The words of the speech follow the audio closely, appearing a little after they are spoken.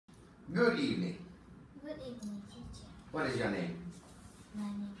Good evening. Good evening, teacher. What is your name? My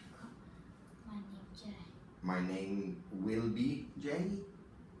name Jay. My name will be Jay.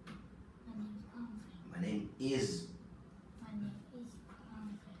 My name is Quang. My name is. My name is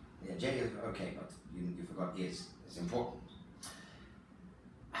Quang. Yeah, Jay is okay, but you forgot is. It's important.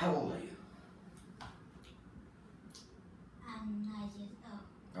 How old are you? I'm 9 years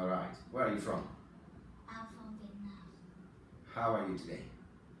old. All right. Where are you from? I'm from Vietnam. How are you today?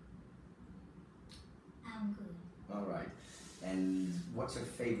 I'm good. All right. And what's your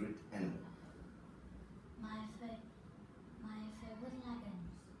favorite animal? My favorite lion.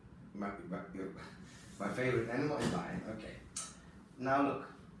 My favorite animal is lion. Okay. Now look.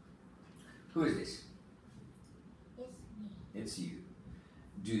 Who is this? It's me. It's you.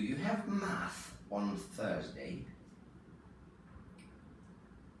 Do you have math on Thursday?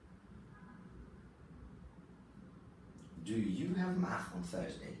 Do you have math on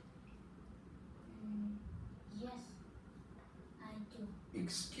Thursday? Yes, I do.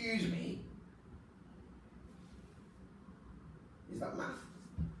 Excuse me? Is that math?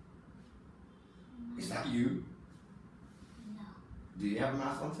 Is that you? No. Do you have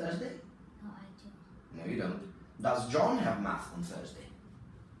math on Thursday? No, I do. No, you don't. Does John have math on Thursday?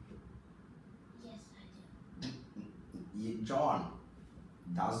 Yes, I do. John.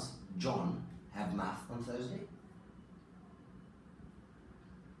 Does John have math on Thursday?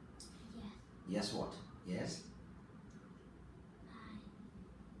 Yes. Yes, what? Yes?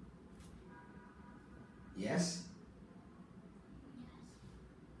 Yes? Yes.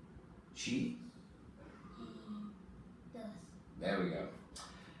 She? He does. There we go.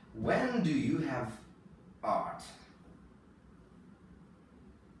 When do you have art?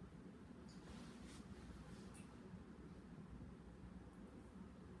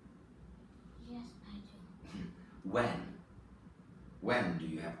 Yes, I do. When? When do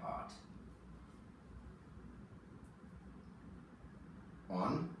you have art?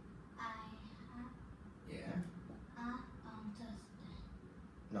 On? I have Yeah. art on Thursday.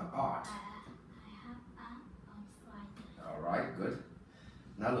 No, art. I have art on Friday. All right, good.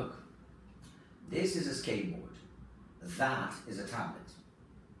 Now look. This is a skateboard. That is a tablet.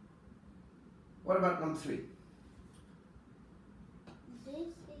 What about number 3? This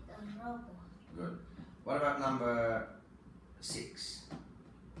is a robot. Good. What about number 6?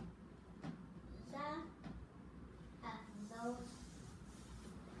 That and those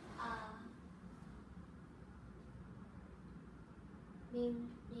are building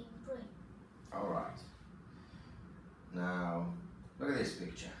bricks. All right. Now, look at this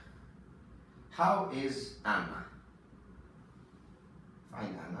picture. How is Anna?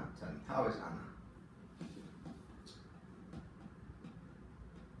 Find Anna. Tell me, how is Anna?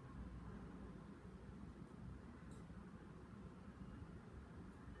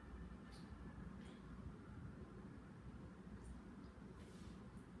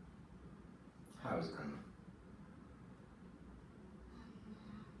 How is Anna?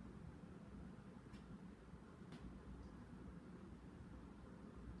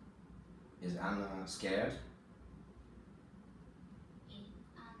 Is Anna scared? Is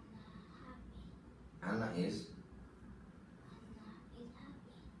Anna happy? Anna is. Anna is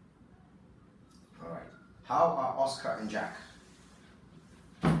happy. All right. How are Oscar and Jack?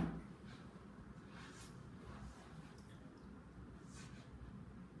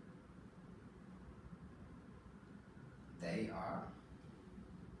 They are.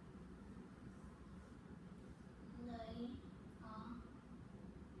 They are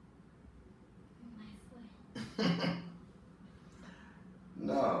my friend.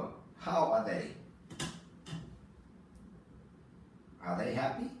 No. How are they? Are they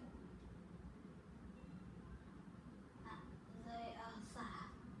happy? They are sad.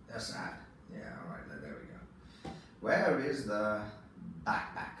 They're sad. Yeah, all right. There we go. Where is the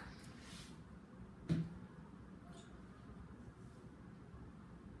backpack?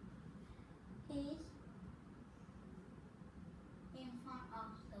 He's in front of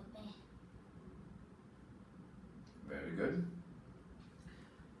the bed. Very good.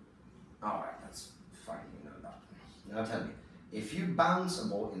 All right, that's fine. You know that. Now tell me, if you bounce a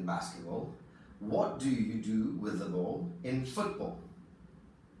ball in basketball, what do you do with the ball in football?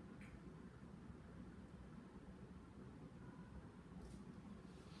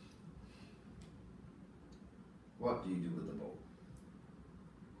 What do you do with the ball?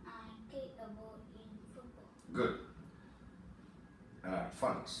 I kick a ball in football. Good. All right,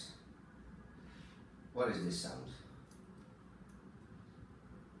 phonics. What is this sound?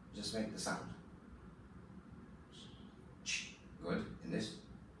 Just make the sound. Good. In this?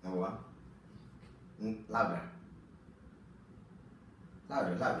 Number 1. Louder.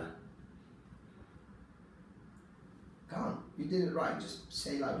 Louder, louder. You did it right. Just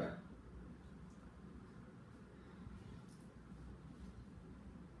say louder.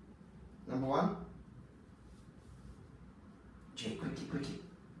 Number 1. J, quickly, quickly.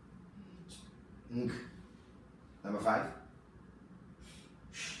 Ng. Number 5.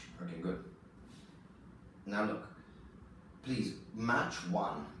 Shh. Okay, good. Now look. Please match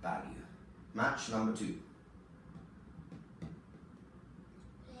one value. Match number 2.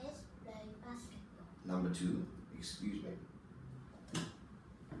 Let's play basketball. Number 2. Excuse me.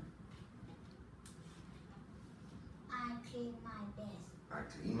 I clean my desk. I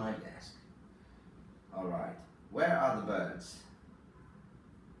clean my desk. Alright. Where are the birds?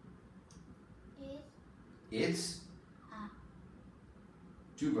 It's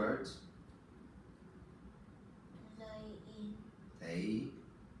 2 birds. They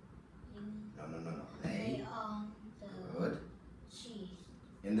no. They on the good. cheese.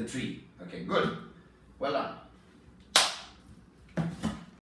 In the tree. Okay, good. Well done.